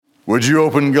Would you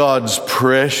open God's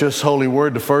precious holy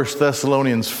word to 1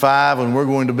 Thessalonians 5, and we're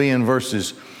going to be in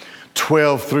verses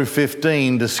 12 through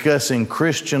 15 discussing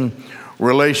Christian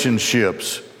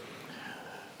relationships.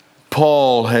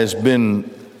 Paul has been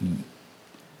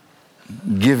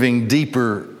giving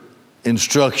deeper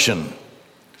instruction,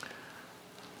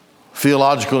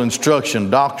 theological instruction,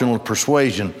 doctrinal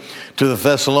persuasion to the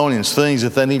Thessalonians, things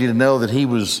that they needed to know that he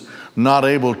was not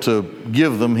able to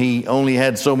give them. He only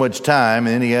had so much time,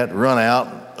 and then he had to run out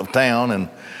of town,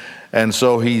 and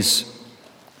so he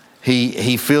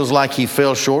feels like he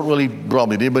fell short. Well, he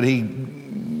probably did, but he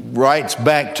writes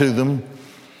back to them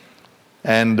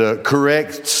and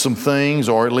corrects some things,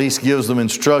 or at least gives them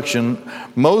instruction,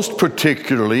 most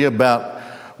particularly about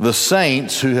the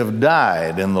saints who have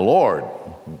died in the Lord.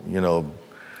 You know,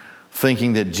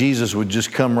 thinking that Jesus would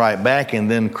just come right back and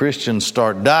then Christians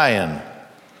start dying.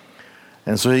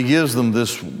 And so he gives them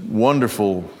this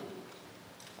wonderful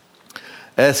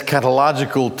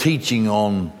eschatological teaching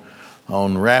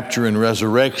on rapture and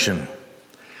resurrection.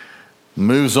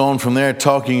 Moves on from there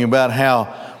talking about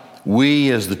how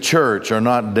we as the church are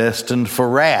not destined for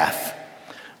wrath,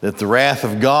 that the wrath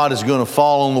of God is going to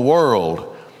fall on the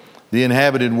world, the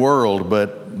inhabited world,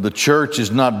 but the church is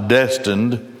not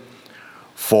destined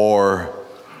for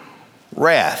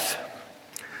wrath.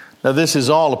 Now, this is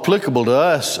all applicable to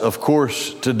us, of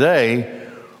course, today.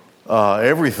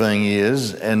 Everything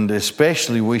is, and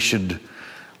especially we should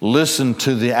listen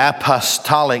to the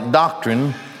apostolic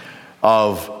doctrine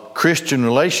of Christian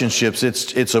relationships.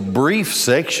 It's a brief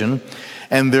section,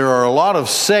 and there are a lot of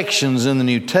sections in the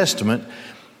New Testament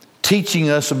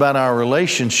teaching us about our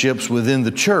relationships within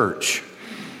the church.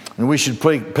 And we should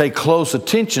pay close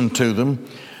attention to them,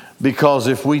 because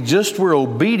if we just were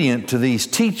obedient to these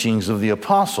teachings of the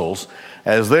apostles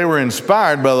as they were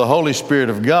inspired by the Holy Spirit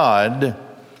of God,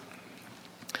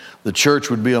 the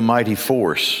church would be a mighty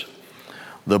force.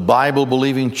 The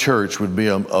Bible-believing church would be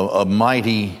a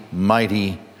mighty,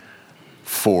 mighty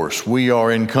force. We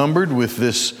are encumbered with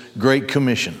this great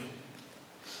commission.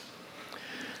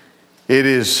 It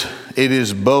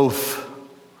is both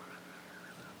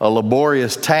a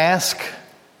laborious task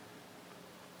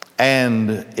and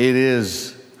it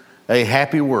is a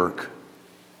happy work.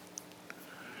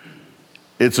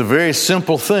 It's a very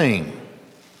simple thing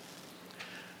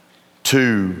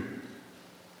to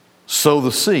sow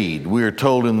the seed. We are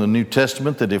told in the New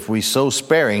Testament that if we sow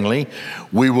sparingly,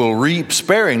 we will reap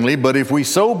sparingly, but if we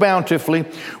sow bountifully,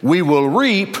 we will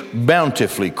reap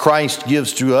bountifully. Christ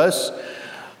gives to us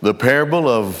the parable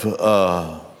of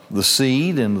the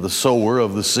seed and the sower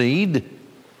of the seed.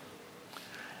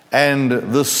 And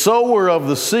the sower of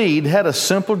the seed had a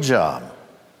simple job.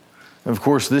 Of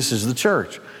course, this is the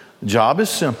church. The job is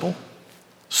simple.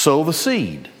 Sow the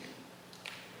seed.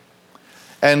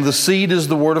 And the seed is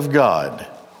the Word of God.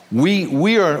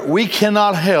 We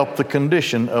cannot help the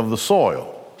condition of the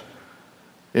soil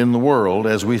in the world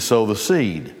as we sow the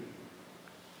seed.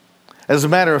 As a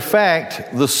matter of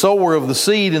fact, the sower of the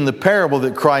seed in the parable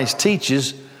that Christ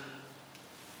teaches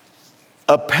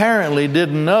apparently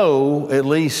didn't know, at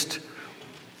least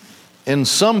in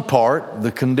some part,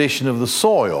 the condition of the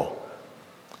soil.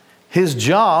 His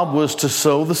job was to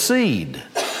sow the seed.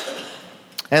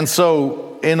 And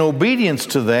so, in obedience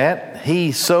to that,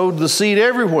 he sowed the seed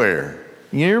everywhere.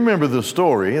 You remember the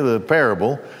story, the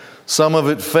parable. Some of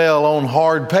it fell on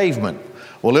hard pavement.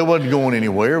 Well, it wasn't going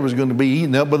anywhere. It was going to be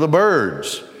eaten up by the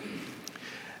birds.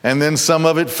 And then some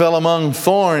of it fell among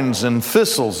thorns and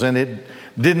thistles, and it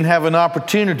didn't have an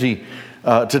opportunity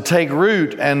to take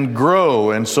root and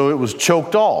grow, and so it was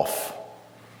choked off.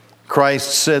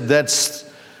 Christ said that's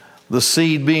the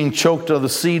seed being choked, or the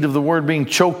seed of the word being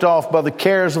choked off by the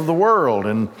cares of the world.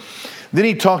 And then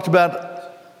he talked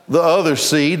about the other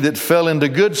seed that fell into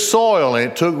good soil,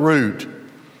 and it took root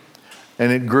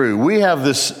and it grew. We have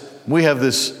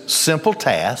this simple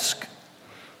task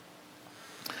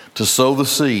to sow the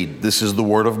seed. This is the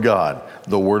Word of God.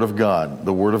 The Word of God.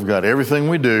 The Word of God. Everything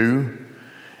we do,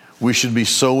 we should be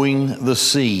sowing the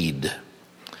seed.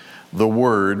 The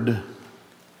Word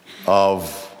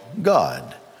of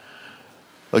God.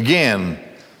 Again,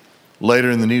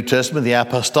 later in the New Testament, the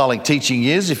apostolic teaching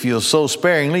is, if you'll sow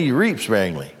sparingly, you reap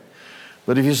sparingly.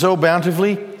 But if you sow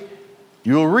bountifully,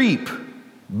 you'll reap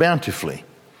bountifully.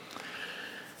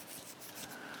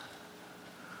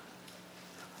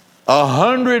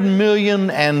 100 million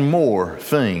and more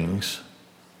things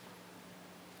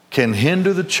can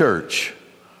hinder the church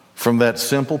from that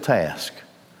simple task.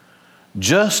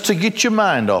 Just to get your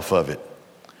mind off of it.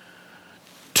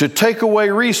 To take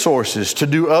away resources, to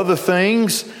do other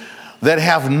things that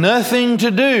have nothing to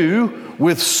do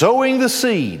with sowing the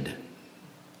seed.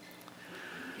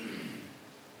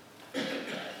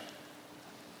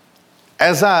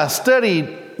 As I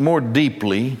studied more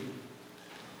deeply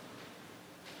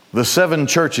the 7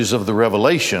 churches of the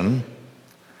Revelation,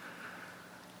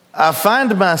 I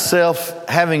find myself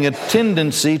having a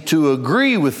tendency to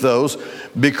agree with those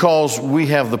because we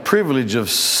have the privilege of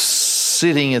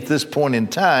sitting at this point in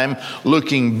time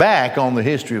looking back on the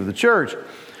history of the church.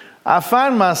 I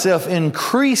find myself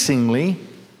increasingly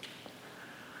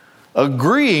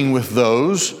agreeing with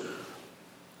those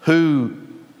who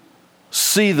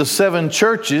see the 7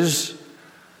 churches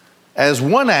as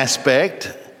one aspect,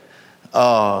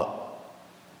 being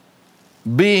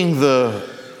the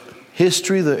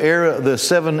history, the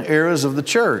 7 eras of the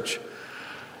church.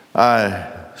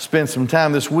 I spent some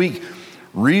time this week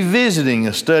revisiting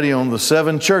a study on the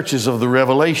 7 churches of the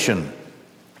Revelation.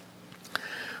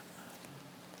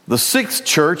 The 6th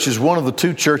church is one of the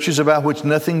 2 churches about which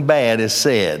nothing bad is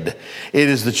said. It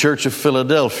is the church of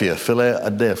Philadelphia.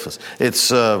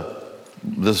 It's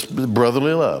this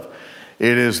brotherly love.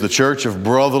 It is the church of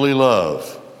brotherly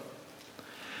love.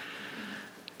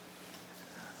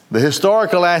 The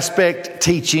historical aspect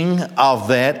teaching of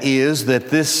that is that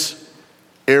this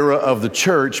era of the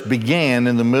church began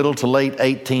in the middle to late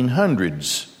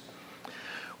 1800s,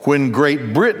 when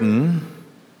Great Britain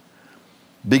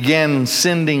began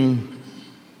sending,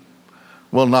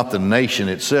 well, not the nation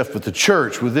itself, but the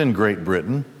church within Great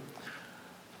Britain.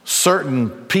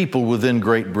 Certain people within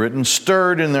Great Britain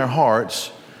stirred in their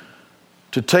hearts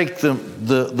to take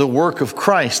the work of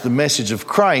Christ, the message of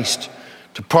Christ,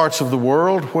 to parts of the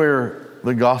world where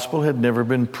the gospel had never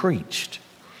been preached.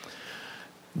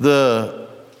 The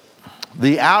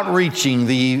outreaching,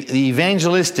 the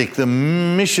evangelistic, the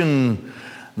mission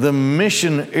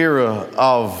era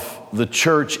of the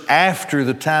church after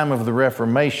the time of the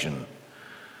Reformation.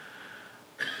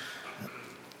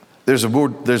 There's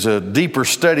a deeper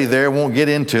study there. I won't get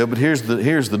into it, but here's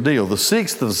the deal. The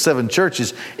 6th of the 7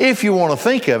 churches, if you want to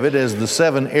think of it as the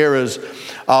 7 eras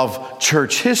of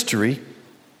church history,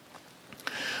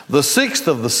 the 6th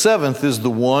of the 7th is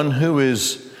the one who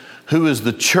is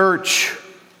the church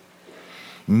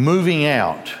moving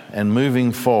out and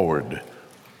moving forward.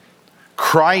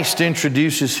 Christ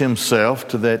introduces himself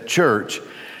to that church,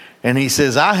 and he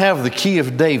says, I have the key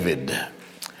of David,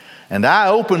 and I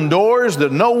open doors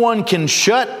that no one can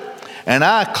shut, and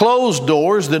I close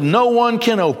doors that no one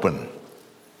can open.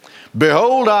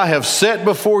 Behold, I have set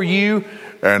before you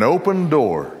an open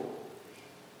door.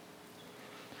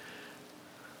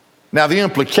 Now, the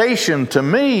implication to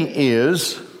me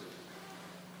is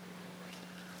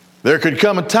there could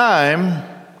come a time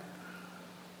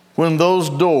when those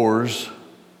doors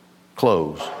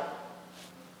close.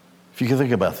 If you can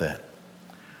think about that.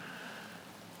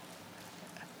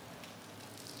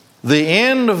 The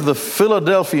end of the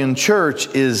Philadelphian church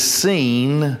is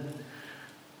seen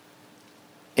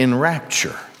in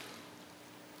rapture.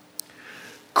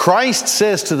 Christ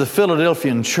says to the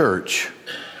Philadelphian church,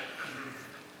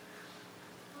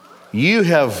 You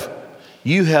have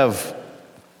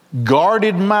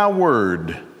guarded my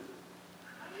word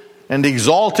and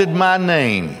exalted my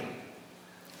name.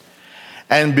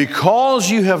 And because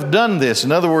you have done this,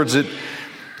 in other words,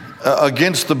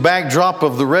 against the backdrop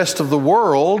of the rest of the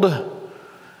world,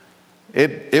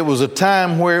 it was a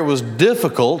time where it was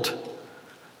difficult,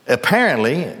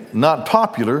 apparently not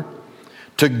popular,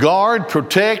 to guard,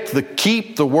 protect,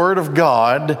 keep the word of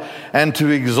God and to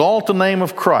exalt the name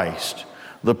of Christ,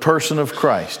 the person of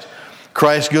Christ.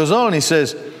 Christ goes on, he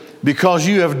says, because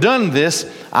you have done this,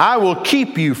 I will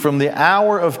keep you from the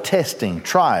hour of testing,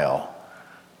 trial,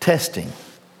 testing,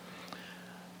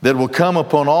 that will come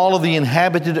upon all of the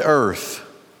inhabited earth,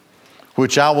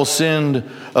 which I will send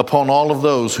upon all of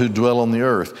those who dwell on the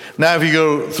earth. Now, if you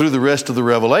go through the rest of the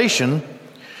Revelation,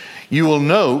 you will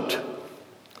note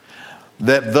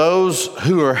that those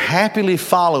who are happily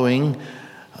following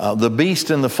the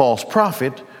beast and the false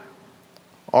prophet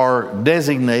are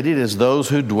designated as those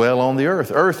who dwell on the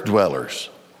earth dwellers.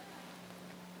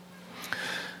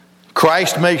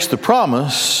 Christ makes the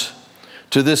promise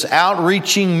to this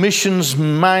outreaching,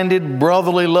 missions-minded,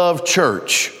 brotherly love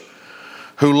church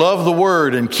who love the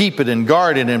word and keep it and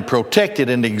guard it and protect it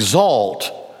and exalt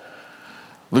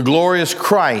the glorious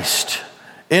Christ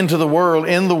into the world,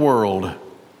 in the world.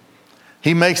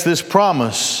 He makes this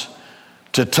promise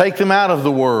to take them out of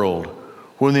the world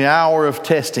when the hour of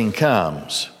testing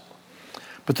comes.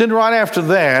 But then right after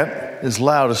that is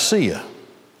Laodicea.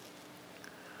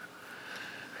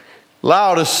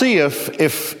 Laodicea,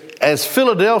 if as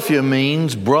Philadelphia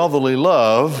means brotherly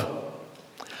love,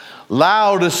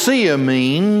 Laodicea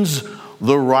means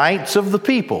the rights of the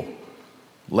people.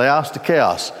 Laos to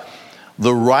chaos,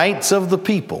 the rights of the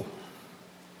people.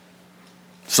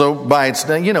 So by its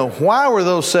name, why were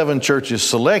those 7 churches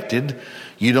selected?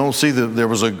 You don't see that there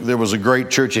was a great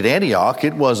church at Antioch.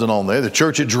 It wasn't on there. The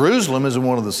church at Jerusalem isn't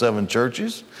one of the 7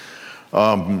 churches.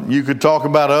 You could talk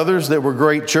about others that were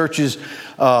great churches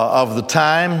of the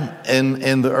time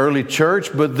in the early church,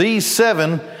 but these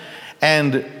 7,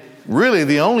 and really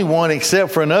the only one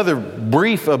except for another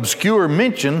brief, obscure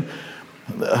mention,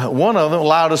 one of them,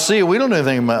 Laodicea, we don't know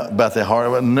anything about that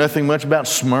heart, nothing much about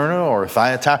Smyrna or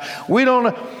Thyatira. We don't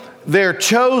know. They're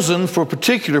chosen for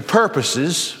particular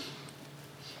purposes.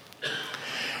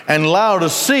 And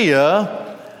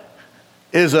Laodicea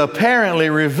is apparently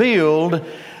revealed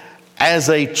as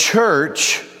a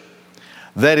church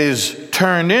that is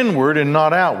turned inward and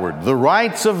not outward. The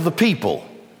rights of the people.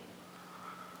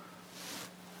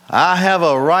 I have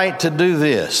a right to do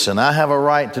this, and I have a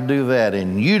right to do that,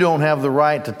 and you don't have the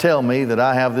right to tell me that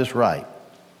I have this right.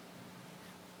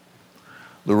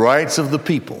 The rights of the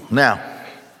people. Now,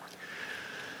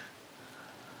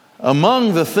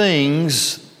 among the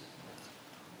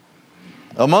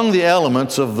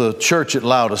elements of the church at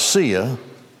Laodicea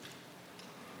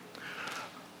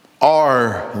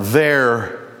are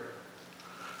their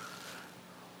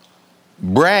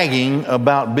bragging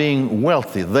about being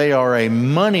wealthy. They are a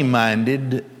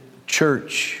money-minded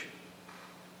church.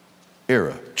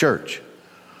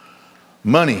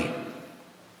 Money.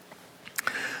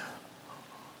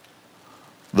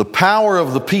 The power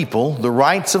of the people, the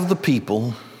rights of the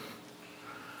people,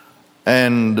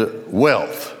 and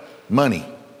wealth, money.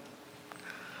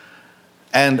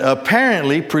 And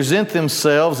apparently present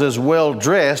themselves as well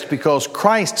dressed because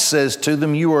Christ says to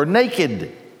them, you are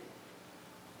naked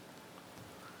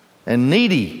and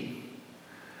needy.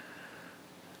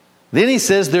 Then he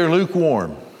says they're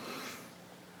lukewarm.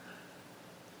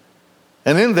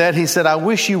 And in that he said, I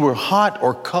wish you were hot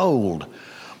or cold,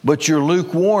 but you're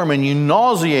lukewarm and you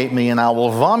nauseate me, and I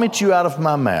will vomit you out of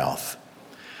my mouth.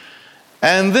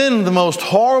 And then the most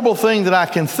horrible thing that I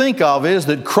can think of is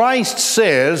that Christ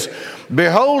says,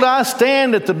 behold, I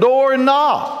stand at the door and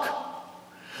knock.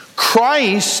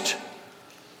 Christ,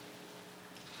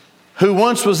 who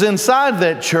once was inside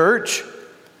that church,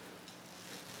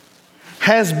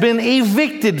 has been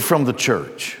evicted from the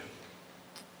church.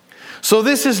 So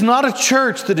this is not a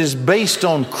church that is based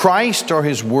on Christ or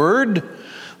His Word,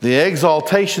 the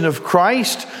exaltation of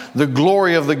Christ, the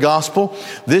glory of the gospel.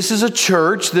 This is a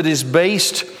church that is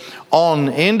based on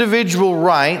individual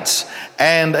rights,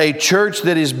 and a church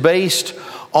that is based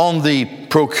on the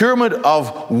procurement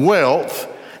of wealth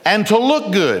and to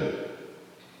look good.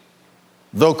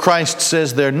 Though Christ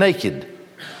says they're naked.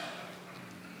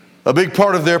 A big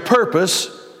part of their purpose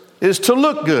is to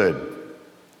look good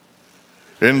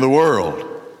in the world.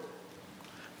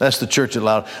 That's the church at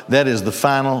Laodicea. That is the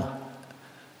final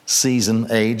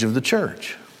season age of the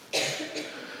church.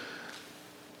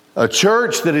 A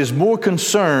church that is more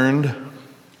concerned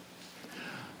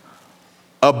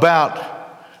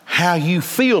about how you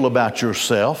feel about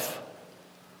yourself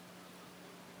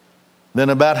than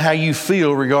about how you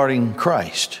feel regarding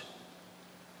Christ.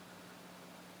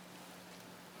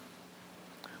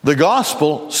 The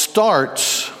gospel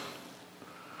starts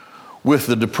with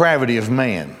the depravity of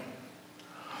man.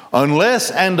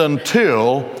 Unless and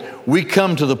until we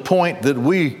come to the point that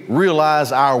we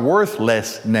realize our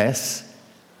worthlessness,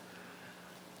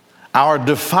 our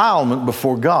defilement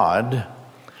before God,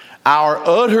 our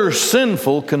utterly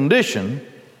sinful condition,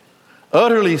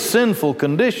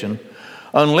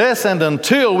 unless and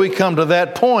until we come to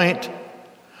that point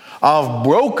of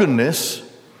brokenness,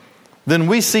 then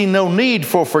we see no need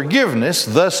for forgiveness,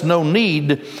 thus no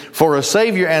need for a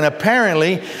Savior. And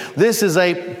apparently this is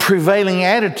a prevailing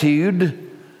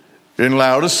attitude in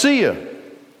Laodicea.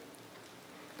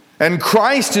 And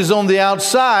Christ is on the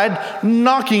outside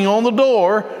knocking on the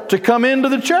door to come into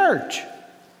the church.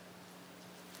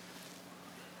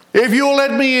 If you'll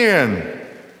let me in,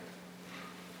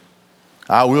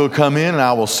 I will come in and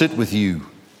I will sit with you.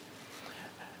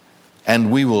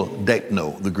 And we will,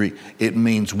 the Greek, it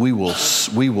means we will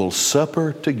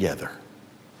supper together.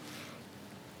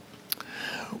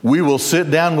 We will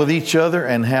sit down with each other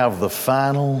and have the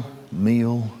final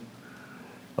meal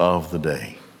of the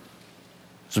day.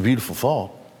 It's a beautiful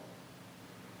thought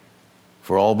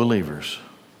for all believers.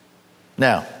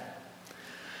 Now,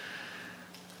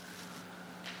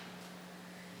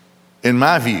 in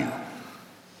my view,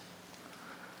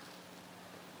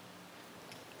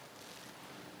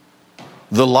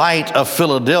 the light of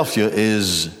Philadelphia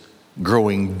is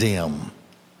growing dim.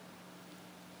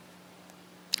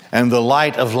 And the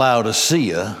light of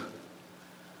Laodicea,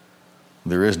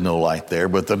 there is no light there,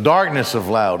 but the darkness of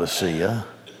Laodicea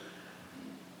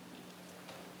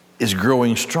is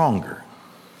growing stronger.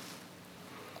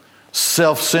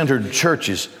 Self-centered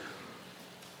churches,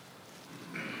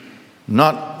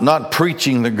 not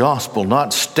preaching the gospel,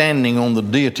 not standing on the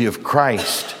deity of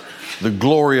Christ, the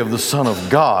glory of the Son of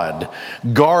God,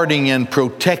 guarding and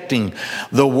protecting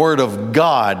the Word of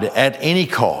God at any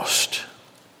cost,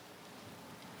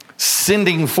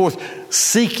 sending forth,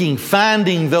 seeking,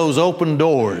 finding those open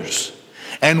doors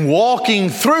and walking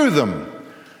through them,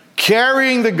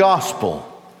 carrying the gospel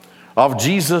of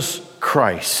Jesus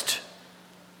Christ.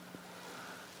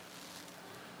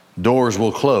 Doors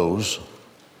will close,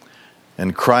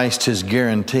 and Christ has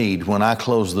guaranteed, when I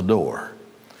close the door,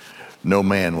 no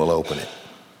man will open it.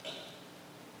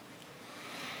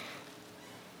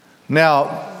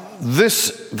 Now,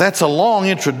 that's a long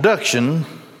introduction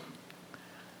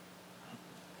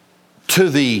to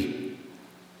the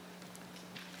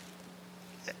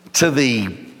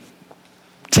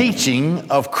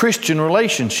teaching of Christian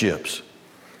relationships.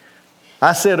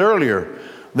 I said earlier,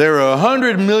 there are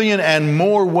 100 million and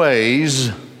more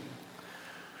ways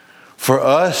for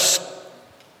us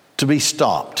to be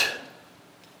stopped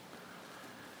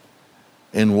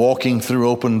in walking through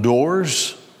open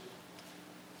doors,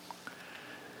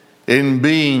 in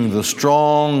being the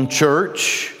strong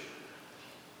church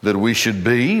that we should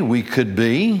be, we could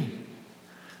be,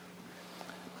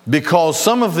 because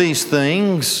some of these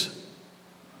things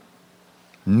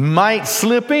might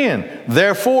slip in.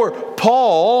 Therefore,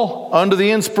 Paul, under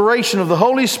the inspiration of the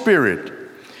Holy Spirit,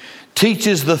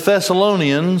 teaches the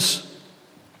Thessalonians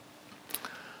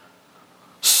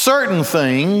certain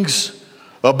things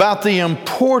about the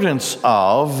importance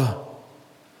of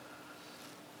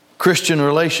Christian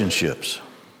relationships.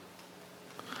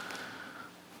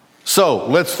 So,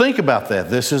 let's think about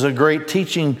that. This is a great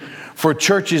teaching for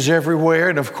churches everywhere,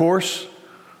 and of course,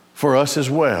 for us as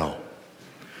well.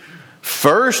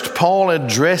 First, Paul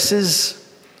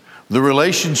addresses the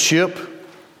relationship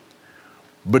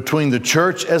between the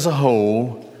church as a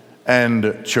whole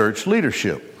and church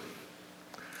leadership.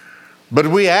 But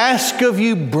we ask of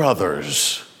you,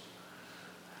 brothers,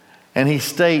 and he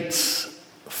states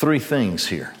three things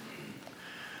here.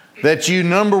 That you,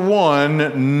 number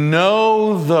one,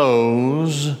 know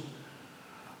those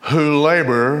who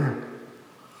labor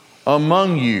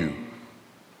among you.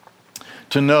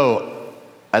 To know,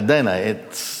 adena,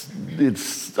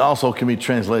 it's also can be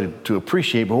translated to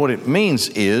appreciate, but what it means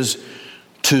is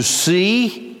to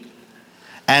see,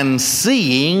 and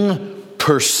seeing,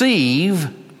 perceive,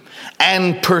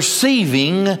 and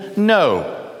perceiving,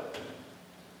 know.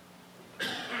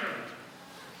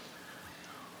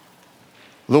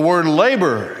 The word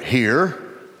labor here,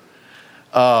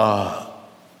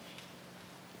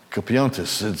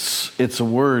 kopiontis, it's a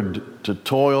word to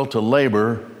toil, to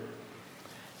labor.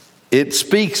 It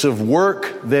speaks of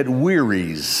work that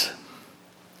wearies,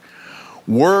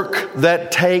 work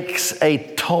that takes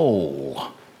a toll,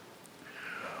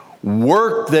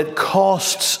 work that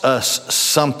costs us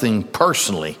something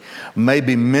personally,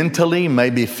 maybe mentally,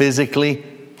 maybe physically,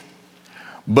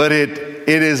 but it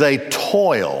is a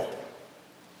toil.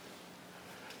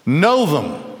 Know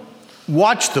them,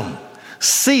 watch them,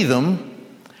 see them,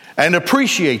 and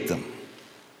appreciate them.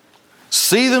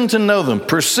 See them to know them.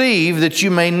 Perceive that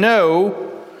you may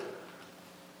know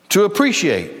to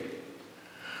appreciate.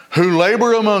 Who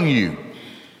labor among you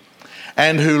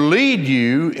and who lead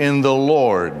you in the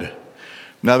Lord.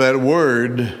 Now that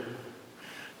word,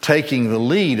 taking the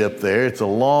lead up there, it's a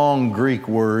long Greek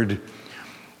word.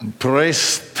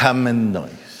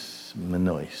 Prestamenos.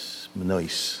 Menois.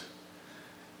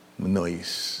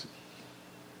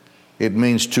 It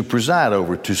means to preside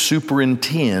over, to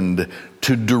superintend,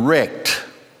 to direct.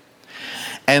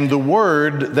 And the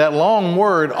word, that long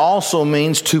word, also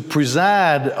means to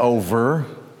preside over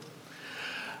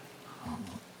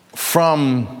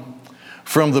from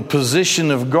the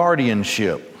position of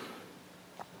guardianship.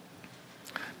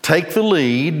 Take the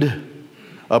lead,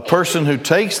 a person who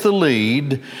takes the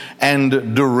lead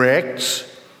and directs,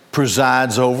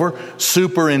 presides over,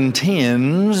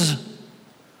 superintends,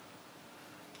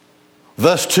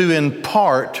 thus to in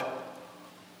part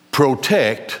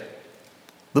protect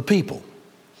the people.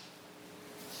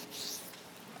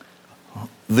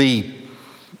 The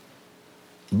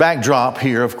backdrop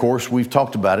here, of course, we've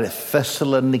talked about it,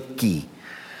 Thessaloniki.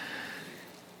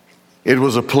 It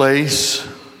was a place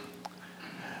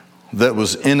that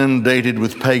was inundated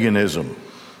with paganism.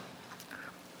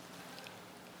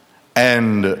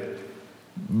 And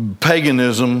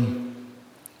paganism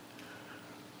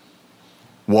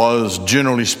was,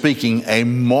 generally speaking, a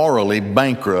morally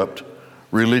bankrupt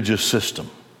religious system.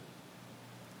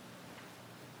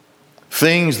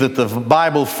 Things that the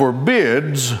Bible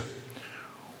forbids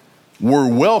were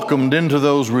welcomed into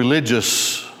those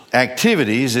religious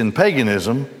activities in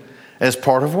paganism as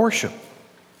part of worship.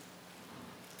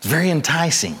 It's very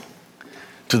enticing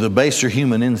to the baser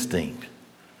human instinct.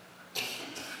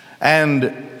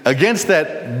 And against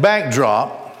that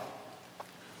backdrop,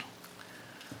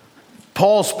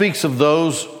 Paul speaks of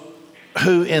those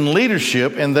who in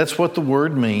leadership, and that's what the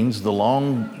word means, the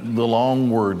long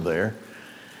word there.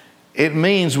 It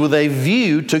means with a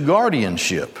view to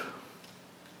guardianship.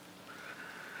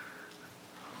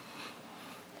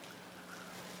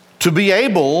 To be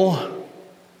able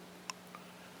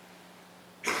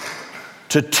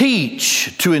to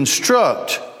teach, to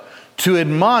instruct, to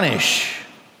admonish,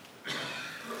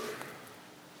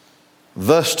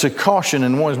 thus to caution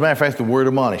and warn. As a matter of fact, the word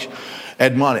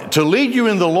admonish, to lead you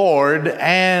in the Lord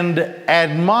and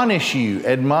admonishing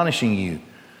you,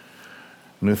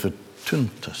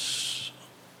 nuthatuntus,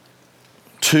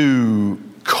 to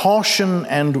caution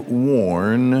and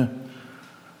warn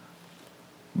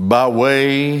by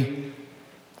way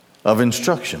of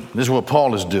instruction. This is what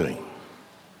Paul is doing.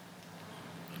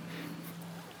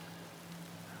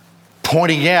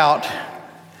 Pointing out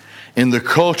in the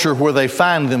culture where they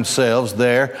find themselves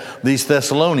there, these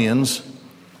Thessalonians,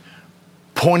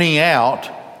 pointing out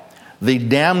the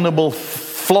damnable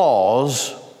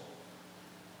flaws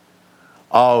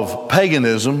of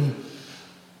paganism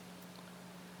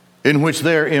in which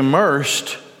they're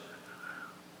immersed,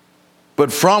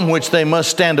 but from which they must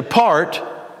stand apart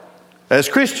as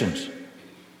Christians.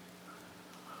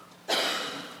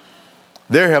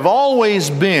 There have always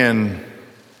been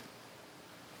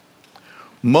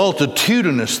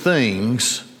multitudinous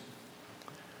things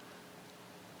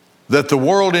that the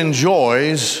world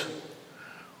enjoys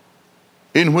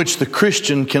in which the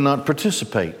Christian cannot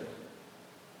participate.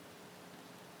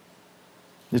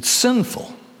 It's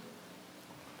sinful.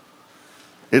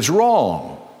 It's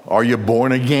wrong. Are you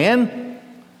born again?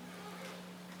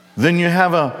 Then you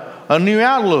have a new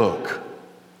outlook.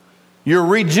 You're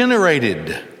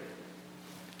regenerated.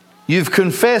 You've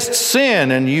confessed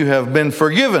sin and you have been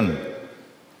forgiven.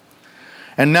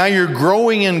 And now you're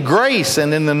growing in grace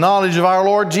and in the knowledge of our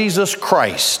Lord Jesus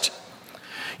Christ.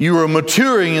 You are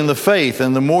maturing in the faith,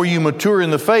 and the more you mature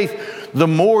in the faith, the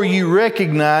more you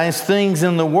recognize things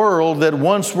in the world that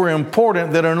once were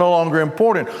important that are no longer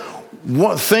important.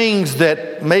 Things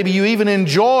that maybe you even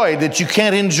enjoyed that you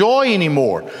can't enjoy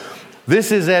anymore.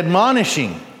 This is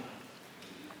admonishing.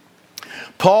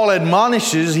 Paul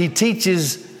admonishes, he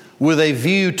teaches with a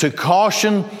view to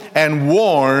caution and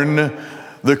warn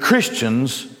the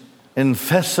Christians in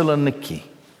Thessaloniki.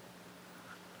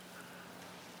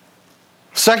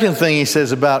 Second thing he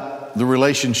says about the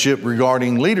relationship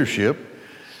regarding leadership,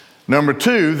 number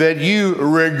 2, that you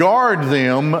regard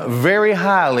them very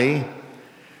highly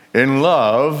in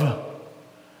love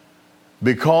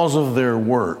because of their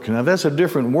work. Now that's a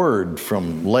different word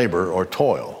from labor or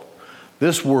toil.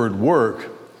 This word work,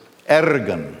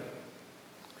 ergon,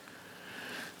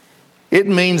 it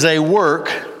means a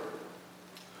work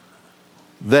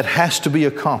that has to be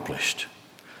accomplished.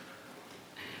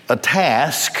 A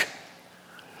task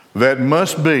that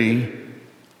must be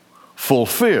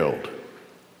fulfilled.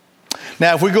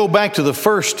 Now, if we go back to the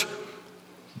first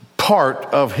part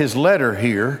of his letter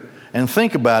here and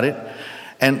think about it,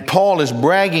 and Paul is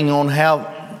bragging on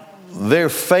how their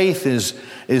faith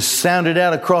is sounded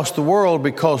out across the world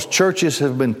because churches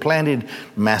have been planted in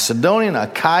Macedonia and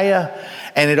Achaia,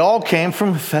 and it all came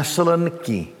from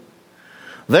Thessaloniki.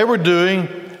 They were doing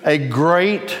a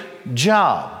great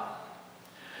job.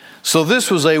 So this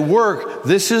was a work,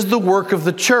 this is the work of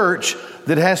the church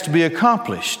that has to be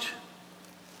accomplished.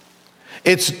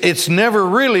 It's never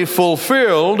really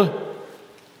fulfilled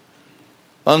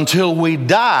until we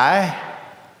die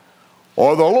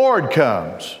or the Lord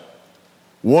comes.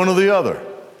 One or the other.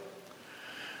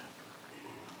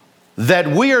 That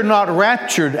we are not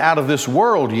raptured out of this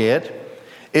world yet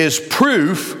is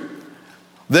proof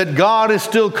that God is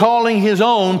still calling His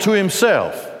own to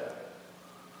Himself.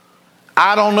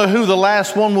 I don't know who the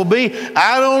last one will be.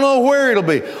 I don't know where it'll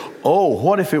be. Oh,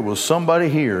 what if it was somebody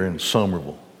here in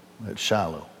Somerville at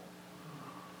Shiloh?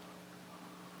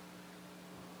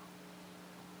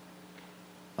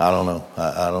 I don't know.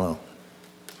 I don't know.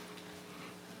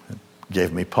 It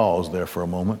gave me pause there for a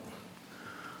moment.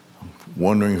 I'm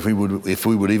wondering if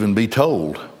we would even be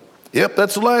told. Yep,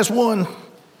 that's the last one.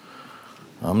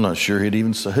 I'm not sure he'd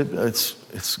even say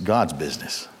it's God's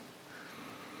business.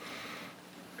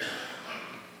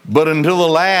 But until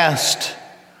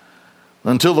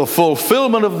the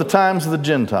fulfillment of the times of the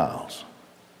Gentiles,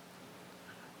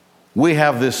 we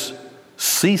have this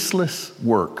ceaseless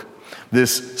work,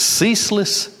 this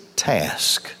ceaseless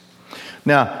task.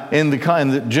 Now, in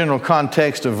the general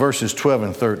context of verses 12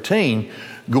 and 13,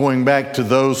 going back to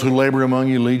those who labor among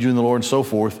you, lead you in the Lord, and so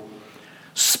forth,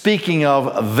 speaking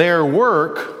of their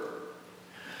work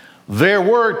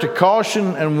to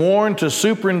caution and warn, to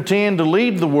superintend, to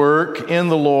lead the work in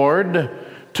the Lord,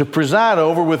 to preside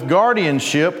over with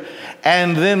guardianship,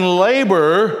 and then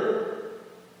labor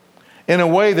in a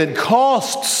way that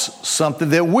costs something,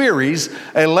 that wearies,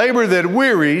 a labor that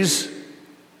wearies,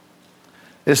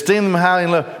 esteem them highly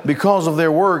in love because of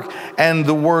their work. And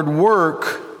the word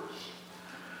work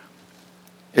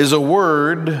is a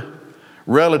word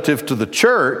relative to the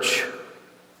church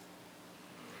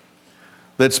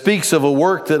that speaks of a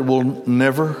work that will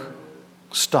never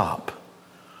stop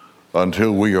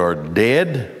until we are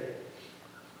dead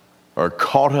or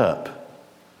caught up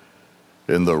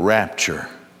in the rapture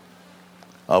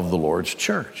of the Lord's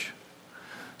church.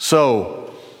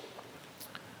 So,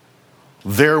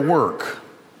 their work.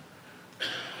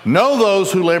 Know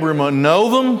those who labor among, know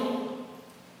them,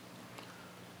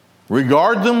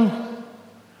 regard them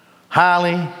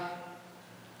highly,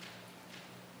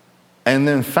 and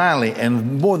then finally,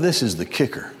 and boy, this is the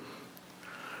kicker,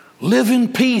 live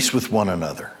in peace with one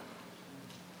another.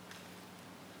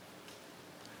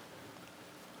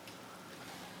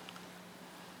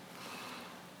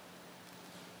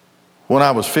 When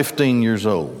I was 15 years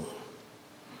old,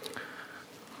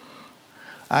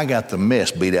 I got the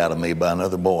mess beat out of me by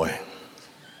another boy.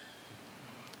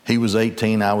 He was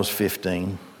 18, I was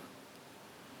 15.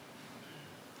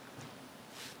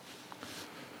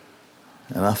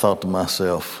 And I thought to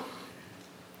myself,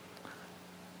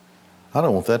 I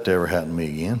don't want that to ever happen to me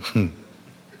again.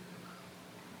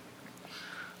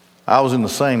 I was in the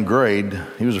same grade.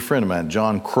 He was a friend of mine,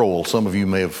 John Kroll. Some of you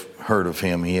may have heard of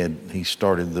him. He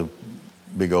started the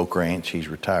Big Oak Ranch. He's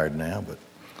retired now, but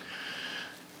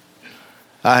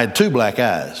I had 2 black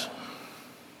eyes.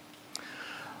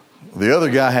 The other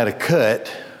guy had a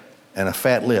cut and a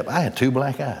fat lip. I had 2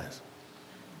 black eyes.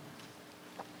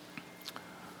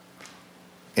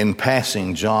 In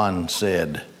passing, John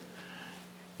said,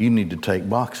 "You need to take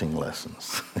boxing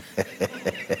lessons."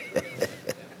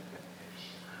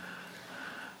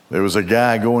 There was a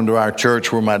guy going to our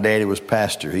church where my daddy was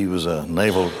pastor. He was a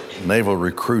naval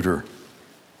recruiter.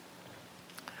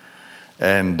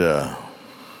 And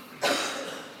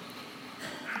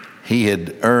he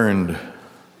had earned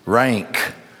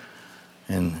rank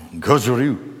in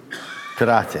Goju-ryu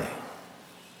karate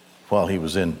while he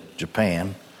was in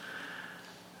Japan.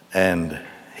 And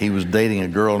he was dating a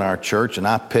girl in our church, and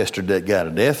I pestered that guy to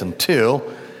death until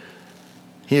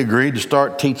he agreed to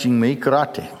start teaching me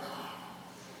karate.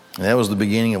 And that was the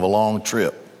beginning of a long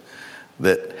trip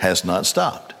that has not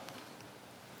stopped.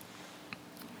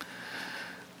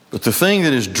 But the thing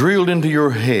that is drilled into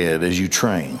your head as you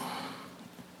train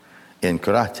in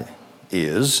karate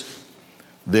is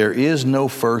there is no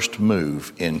first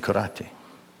move in karate.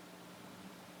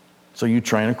 So you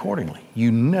train accordingly.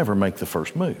 You never make the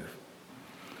first move.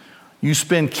 You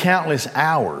spend countless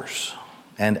hours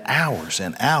and hours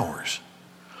and hours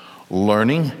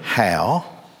learning how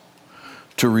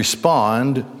to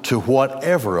respond to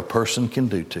whatever a person can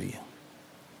do to you.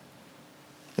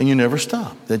 And you never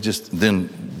stop. Then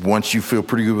once you feel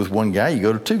pretty good with one guy, you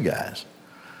go to 2 guys.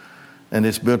 And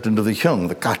it's built into the hyung,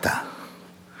 the kata,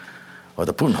 or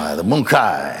the punhai, the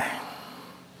munkai.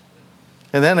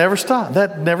 And that never stops.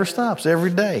 That never stops.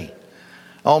 Every day,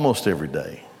 almost every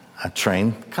day, I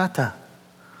train kata.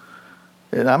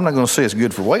 And I'm not going to say it's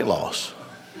good for weight loss.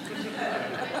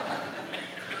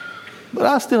 But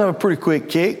I still have a pretty quick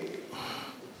kick.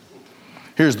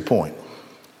 Here's the point.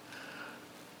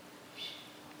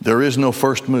 There is no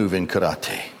first move in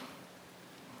karate.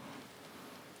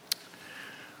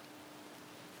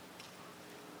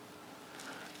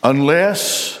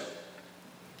 Unless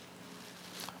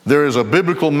there is a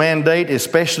biblical mandate,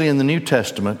 especially in the New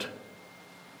Testament,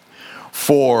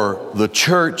 for the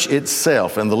church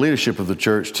itself and the leadership of the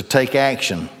church to take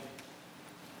action.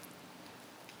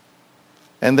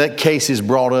 And that case is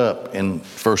brought up in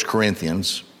 1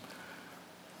 Corinthians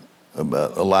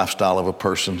about a lifestyle of a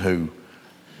person who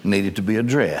needed to be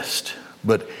addressed.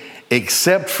 But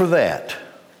except for that,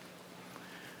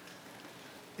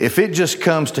 if it just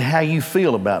comes to how you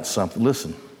feel about something,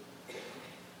 listen,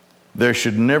 there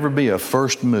should never be a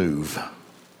first move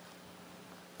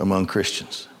among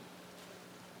Christians.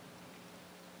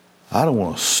 I don't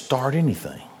want to start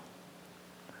anything.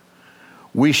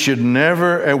 We should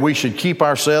never, and we should keep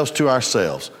ourselves to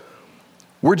ourselves.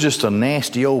 We're just a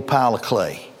nasty old pile of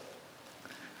clay.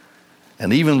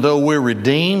 And even though we're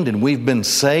redeemed and we've been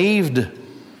saved,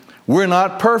 we're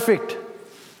not perfect.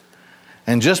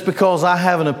 And just because I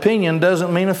have an opinion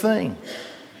doesn't mean a thing.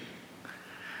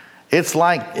 It's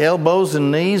like elbows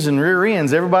and knees and rear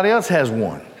ends. Everybody else has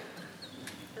one.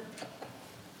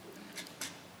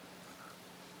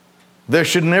 There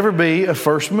should never be a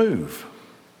first move.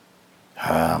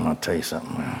 I'm going to tell you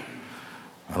something.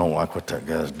 I don't like what that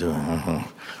guy's doing.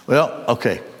 Well,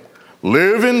 okay.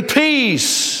 Live in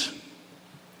peace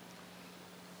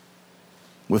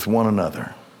with one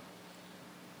another.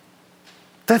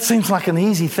 That seems like an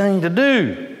easy thing to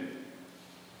do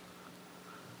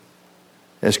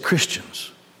as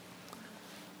Christians.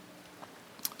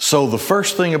 So the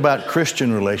first thing about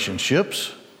Christian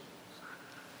relationships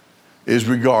is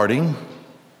regarding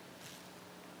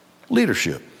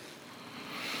leadership.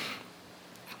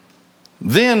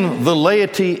 Then the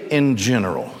laity in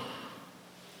general,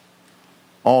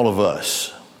 all of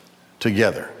us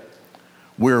together.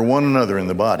 We're one another in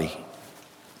the body.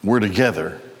 We're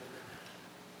together.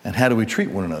 And how do we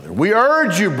treat one another? We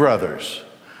urge you, brothers.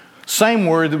 Same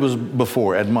word that was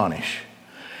before, admonish.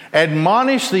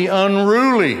 Admonish the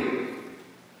unruly.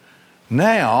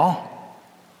 Now,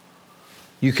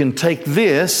 you can take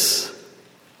this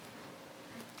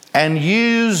and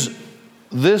use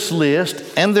this list,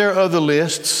 and there are other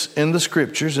lists in the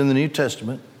Scriptures, in the New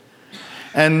Testament,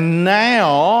 and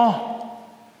now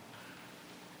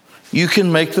you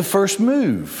can make the first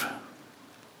move.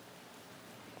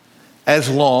 As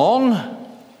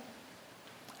long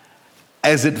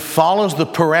as it follows the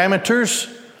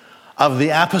parameters of the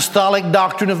apostolic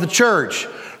doctrine of the church.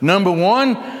 Number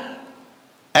one,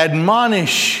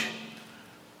 admonish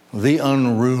the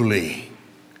unruly,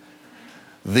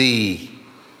 the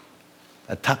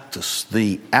atactus,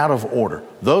 the out of order,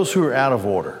 those who are out of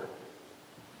order.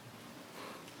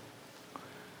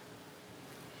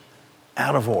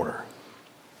 Out of order.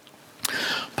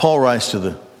 Paul writes to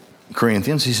the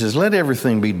Corinthians, he says, let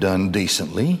everything be done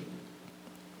decently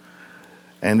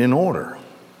and in order.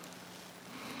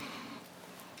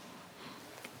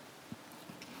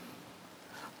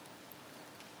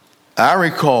 I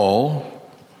recall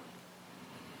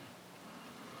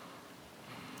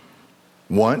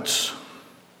once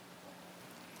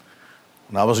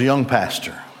when I was a young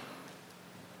pastor,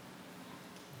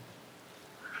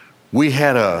 we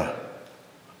had a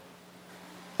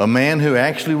man who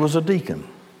actually was a deacon,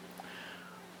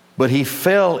 but he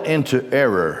fell into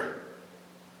error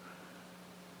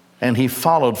and he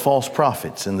followed false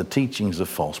prophets and the teachings of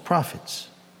false prophets.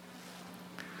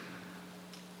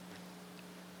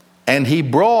 And he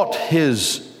brought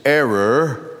his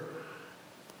error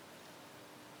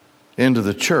into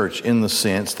the church in the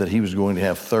sense that he was going to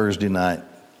have Thursday night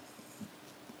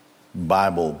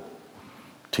Bible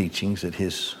teachings at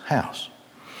his house.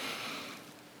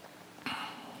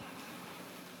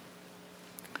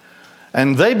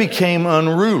 And they became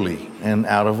unruly and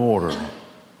out of order.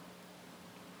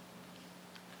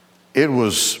 It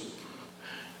was,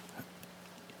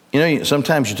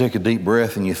 sometimes you take a deep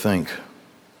breath and you think,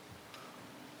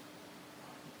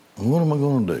 what am I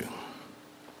going to do?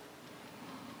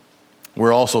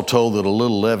 We're also told that a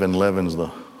little leaven leavens the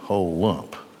whole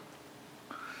lump.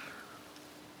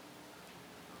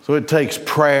 So it takes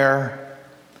prayer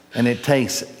and it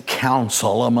takes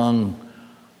counsel among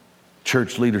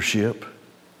church leadership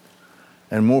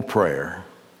and more prayer.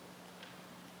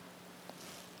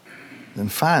 And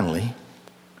finally,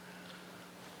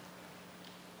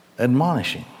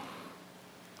 admonishing.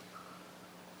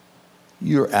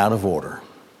 You're out of order.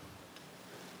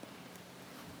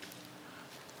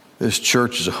 This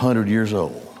church is 100 years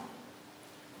old.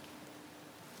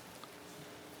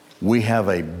 We have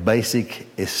a basic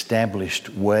established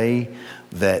way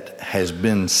that has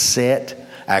been set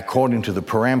according to the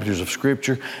parameters of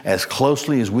Scripture as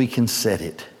closely as we can set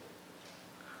it.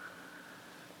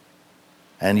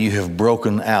 And you have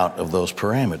broken out of those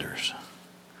parameters.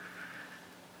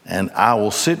 And I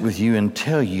will sit with you and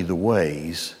tell you the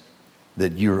ways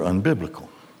that you're unbiblical.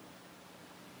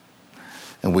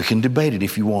 And we can debate it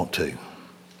if you want to,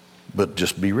 but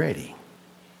just be ready.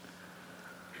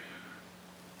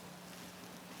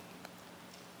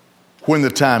 When the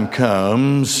time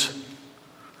comes,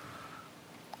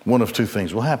 one of two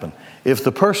things will happen. If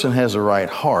the person has a right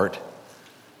heart,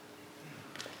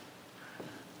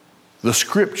 the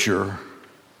Scripture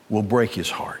will break his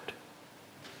heart.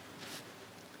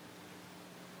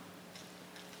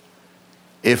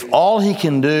 If all he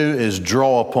can do is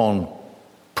draw upon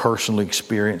personal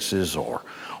experiences or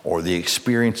the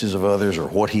experiences of others or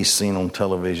what he's seen on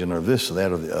television or this or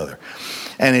that or the other,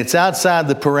 and it's outside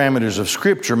the parameters of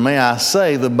Scripture, may I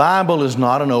say, the Bible is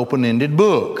not an open-ended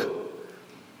book.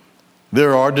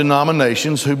 There are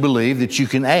denominations who believe that you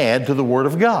can add to the Word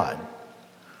of God.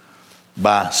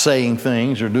 by saying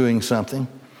things or doing something.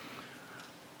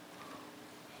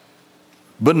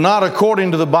 But not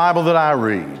according to the Bible that I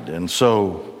read. And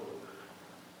so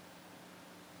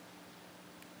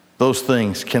those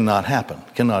things cannot happen,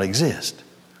 cannot exist.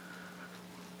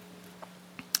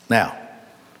 Now,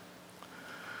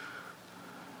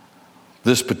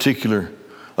 this particular,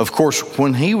 of course,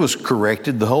 when he was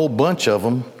corrected, the whole bunch of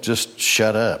them just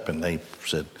shut up and they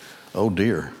said, "Oh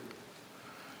dear,"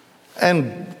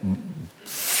 and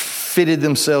fitted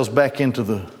themselves back into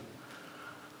the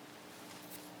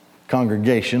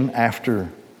congregation after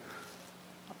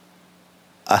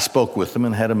I spoke with them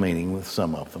and had a meeting with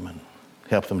some of them and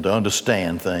helped them to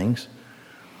understand things.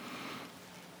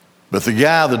 But the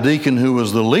guy, the deacon who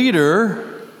was the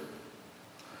leader,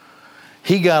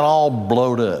 he got all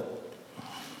blowed up.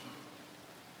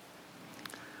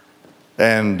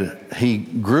 And he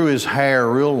grew his hair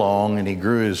real long and he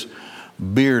grew his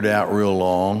beard out real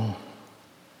long.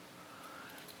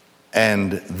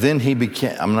 And then he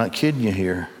became, I'm not kidding you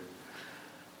here,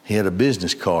 he had a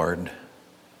business card,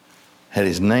 had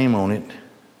his name on it,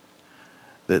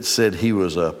 that said he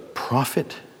was a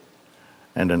prophet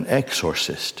and an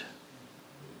exorcist.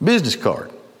 Business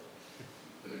card.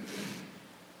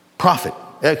 Prophet,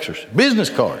 exorcist, business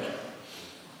card.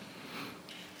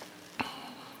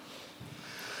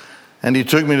 And he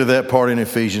took me to that part in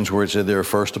Ephesians where it said there are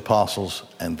first apostles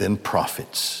and then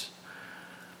prophets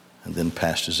and then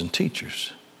pastors and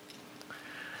teachers.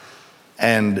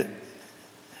 And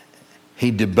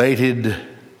he debated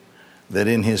that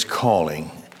in his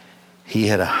calling he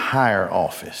had a higher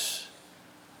office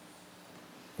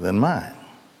than mine.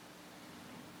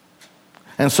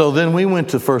 And so then we went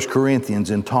to 1 Corinthians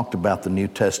and talked about the New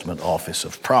Testament office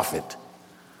of prophet,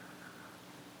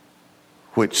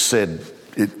 which said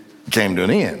it came to an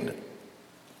end.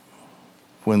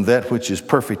 When that which is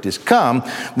perfect is come,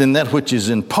 then that which is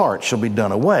in part shall be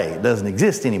done away. It doesn't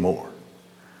exist anymore.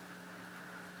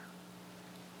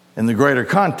 In the greater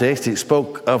context, it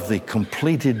spoke of the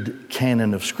completed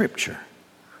canon of Scripture.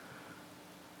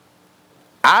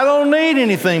 I don't need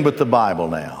anything but the Bible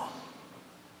now.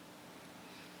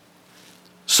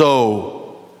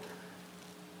 So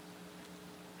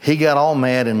he got all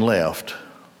mad and left.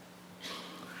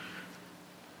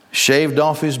 Shaved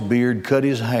off his beard, cut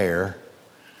his hair,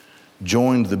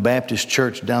 joined the Baptist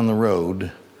church down the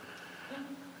road,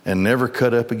 and never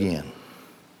cut up again.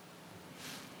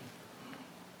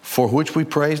 For which we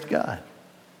praised God.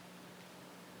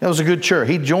 That was a good church.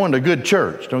 He joined a good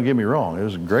church. Don't get me wrong. It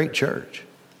was a great church.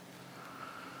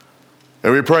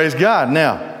 And we praise God.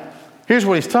 Now, here's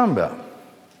what he's talking about.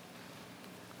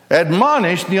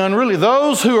 Admonish the unruly,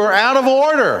 those who are out of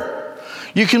order.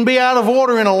 You can be out of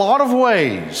order in a lot of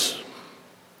ways.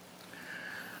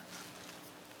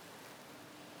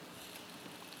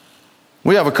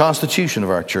 We have a constitution of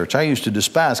our church. I used to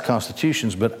despise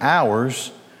constitutions, but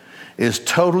ours is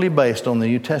totally based on the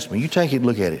New Testament. You take it,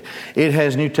 look at it. It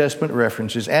has New Testament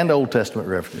references and Old Testament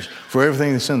references for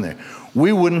everything that's in there.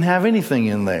 We wouldn't have anything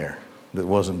in there that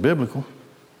wasn't biblical.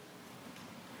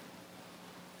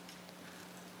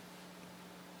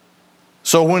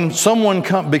 So when someone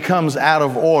becomes out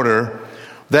of order,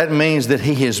 that means that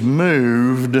he has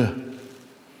moved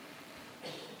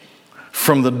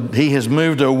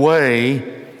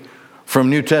away from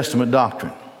New Testament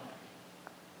doctrine.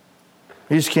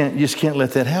 You just can't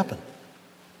let that happen.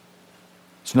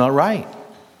 It's not right.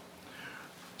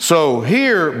 So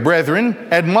here, brethren,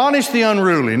 admonish the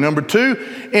unruly. Number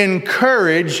 2,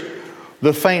 encourage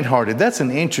the faint-hearted. That's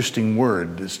an interesting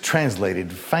word. It's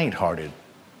translated faint-hearted.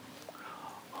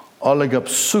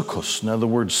 Oligopsukos. Now the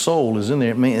word soul is in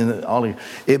there.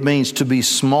 It means to be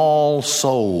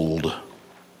small-souled.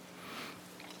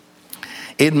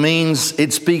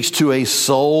 It speaks to a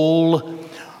soul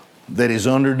that is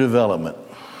under development.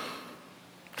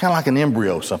 Kind of like an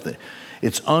embryo or something.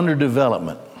 It's under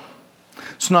development.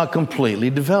 It's not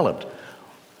completely developed.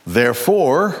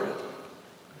 Therefore,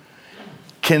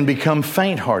 can become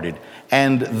faint-hearted.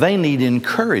 And they need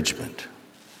encouragement.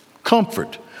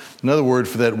 Comfort. Another word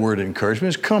for that word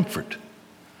encouragement is comfort.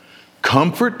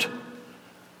 Comfort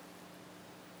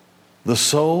the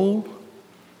soul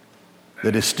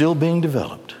that is still being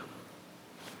developed.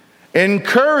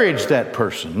 Encourage that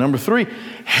person. Number 3,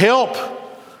 help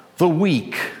the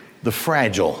weak, the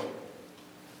fragile,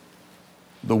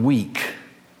 the weak.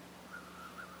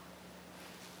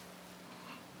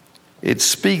 It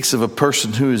speaks of a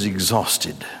person who is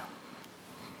exhausted.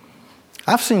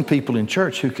 I've seen people in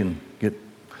church who can get,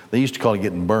 they used to call it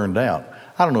getting burned out.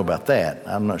 I don't know about that.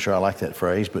 I'm not sure I like that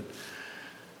phrase, but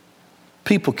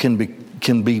people can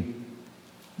be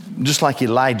just like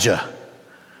Elijah.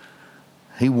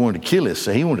 He wanted to kill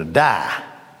himself. He wanted to die.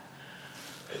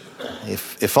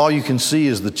 If all you can see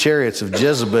is the chariots of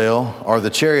Jezebel, or the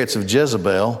chariots of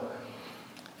Jezebel,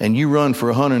 and you run for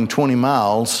 120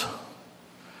 miles,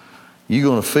 you're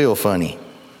going to feel funny.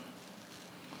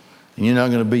 And you're not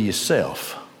going to be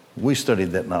yourself. We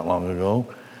studied that not long ago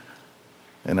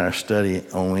in our study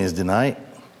on Wednesday night.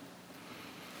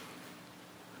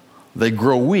 They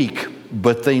grow weak,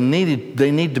 but they need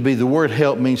to be, the word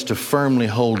help means to firmly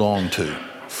hold on to.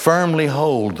 Firmly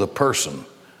hold the person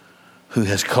who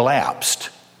has collapsed.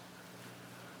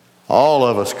 All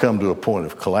of us come to a point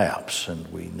of collapse, and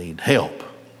we need help.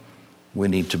 We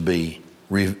need to be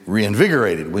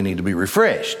reinvigorated. We need to be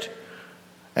refreshed.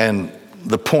 And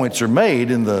the points are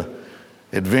made in the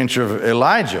adventure of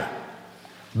Elijah.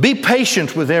 Be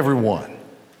patient with everyone.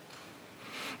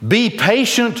 Be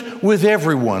patient with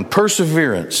everyone.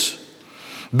 Perseverance.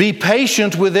 Be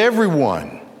patient with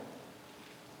everyone.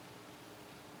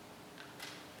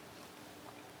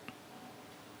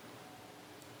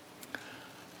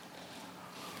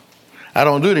 I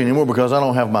don't do it anymore because I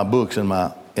don't have my books in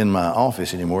my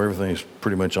office anymore. Everything's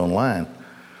pretty much online.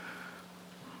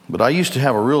 But I used to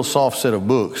have a real soft set of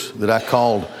books that I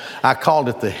called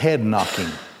it the head knocking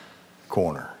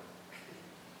corner.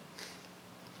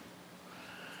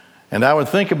 And I would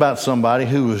think about somebody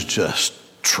who was just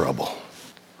trouble.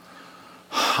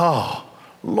 Oh,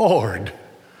 Lord,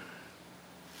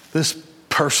 this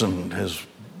person has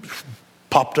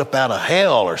popped up out of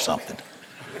hell or something.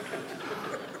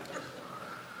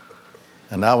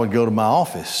 And I would go to my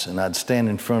office and I'd stand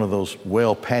in front of those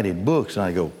well-padded books and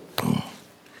I'd go, boom.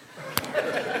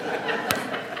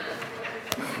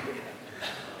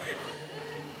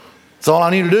 That's all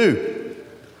I need to do.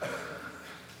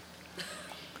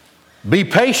 Be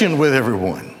patient with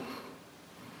everyone.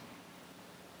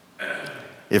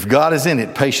 If God is in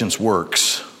it, patience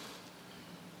works.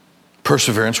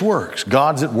 Perseverance works.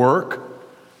 God's at work.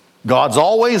 God's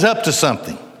always up to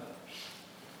something.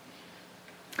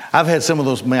 I've had some of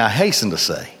those, may I hasten to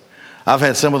say, I've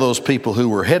had some of those people who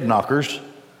were head knockers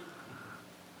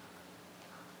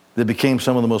that became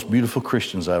some of the most beautiful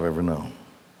Christians I've ever known.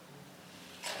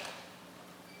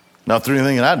 Not through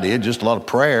anything that I did, just a lot of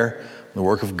prayer, the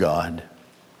work of God.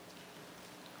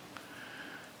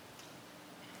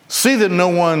 See that no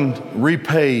one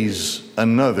repays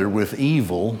another with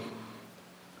evil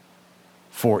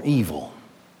for evil.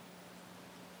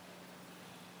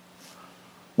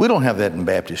 We don't have that in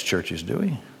Baptist churches, do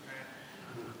we?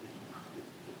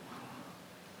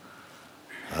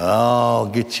 I'll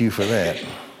get you for that.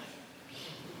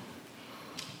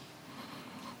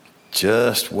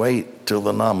 Just wait till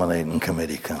the nominating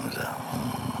committee comes out.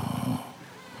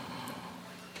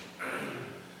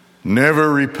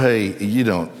 Never repay. You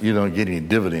don't get any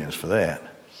dividends for that.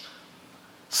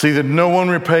 See that no one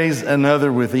repays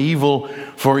another with evil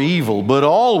for evil, but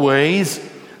always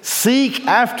seek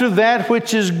after that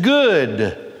which is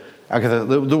good.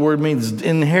 The word means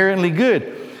inherently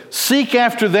good. Seek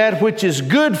after that which is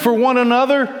good for one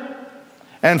another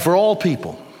and for all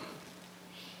people.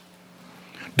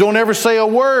 Don't ever say a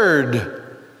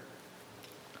word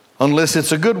unless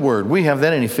it's a good word. We have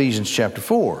that in Ephesians chapter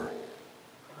 4.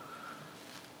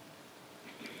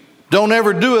 Don't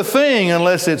ever do a thing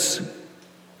unless it's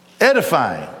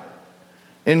edifying,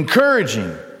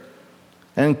 encouraging,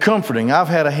 and comforting. I've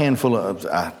had a handful of,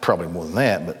 probably more than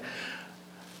that, but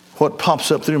what pops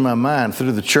up through my mind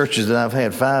through the churches that I've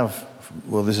had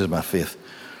this is my fifth.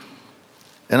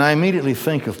 And I immediately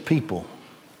think of people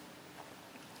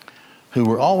who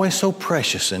were always so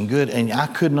precious and good, and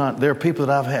there are people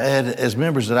that I've had as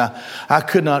members that I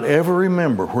could not ever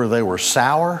remember where they were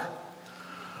sour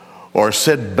or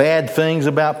said bad things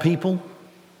about people.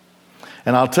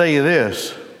 And I'll tell you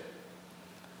this,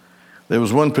 there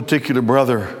was one particular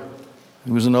brother,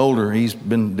 he was he's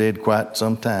been dead quite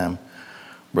some time,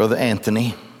 Brother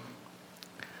Anthony.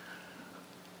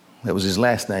 That was his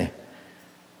last name.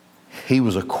 He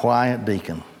was a quiet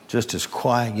deacon, just as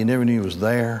quiet, you never knew he was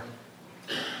there.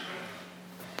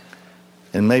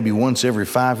 And maybe once every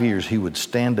 5 years he would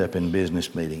stand up in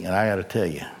business meeting. And I got to tell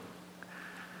you,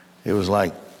 it was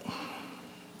like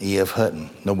E.F. Hutton.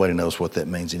 Nobody knows what that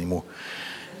means anymore.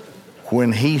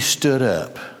 When he stood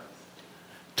up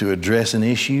to address an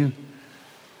issue,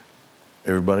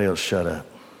 everybody else shut up.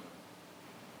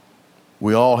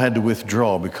 We all had to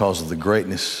withdraw because of the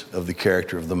greatness of the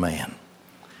character of the man.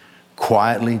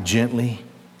 Quietly, gently,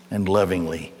 and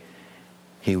lovingly,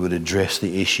 he would address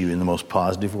the issue in the most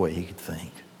positive way he could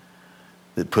think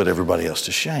that put everybody else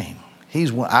to shame.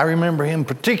 I remember him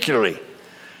particularly.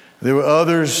 There were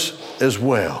others as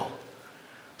well.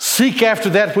 Seek after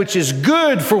that which is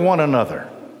good for one another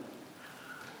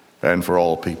and for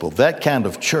all people. That kind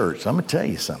of church, I'm going to tell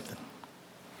you something.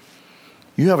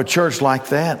 You have a church like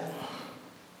that,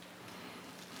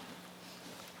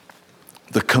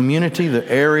 the community,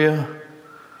 the area,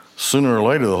 sooner or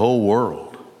later the whole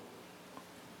world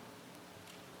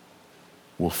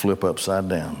will flip upside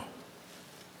down.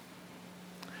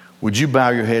 Would you bow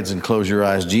your heads and close your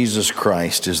eyes? Jesus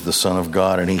Christ is the Son of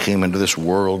God, and He came into this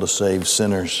world to save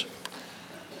sinners.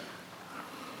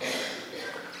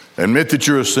 Admit that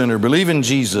you're a sinner. Believe in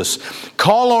Jesus.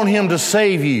 Call on Him to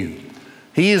save you.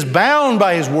 He is bound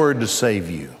by His word to save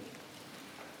you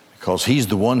because He's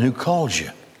the one who called you.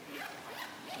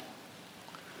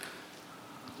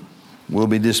 We'll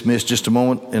be dismissed just a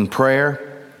moment in prayer.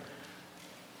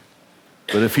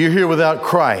 But if you're here without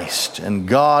Christ and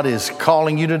God is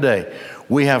calling you today,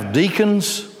 we have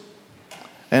deacons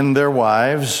and their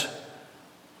wives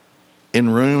in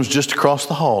rooms just across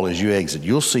the hall as you exit.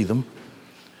 You'll see them.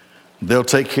 They'll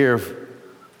take care of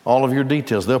all of your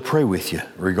details. They'll pray with you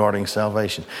regarding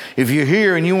salvation. If you're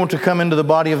here and you want to come into the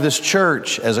body of this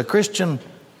church as a Christian,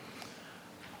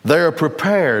 they are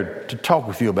prepared to talk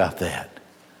with you about that.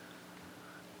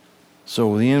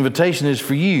 So the invitation is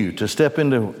for you to step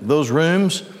into those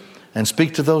rooms and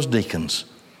speak to those deacons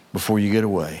before you get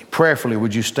away. Prayerfully,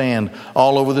 would you stand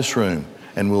all over this room,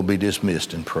 and we'll be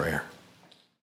dismissed in prayer.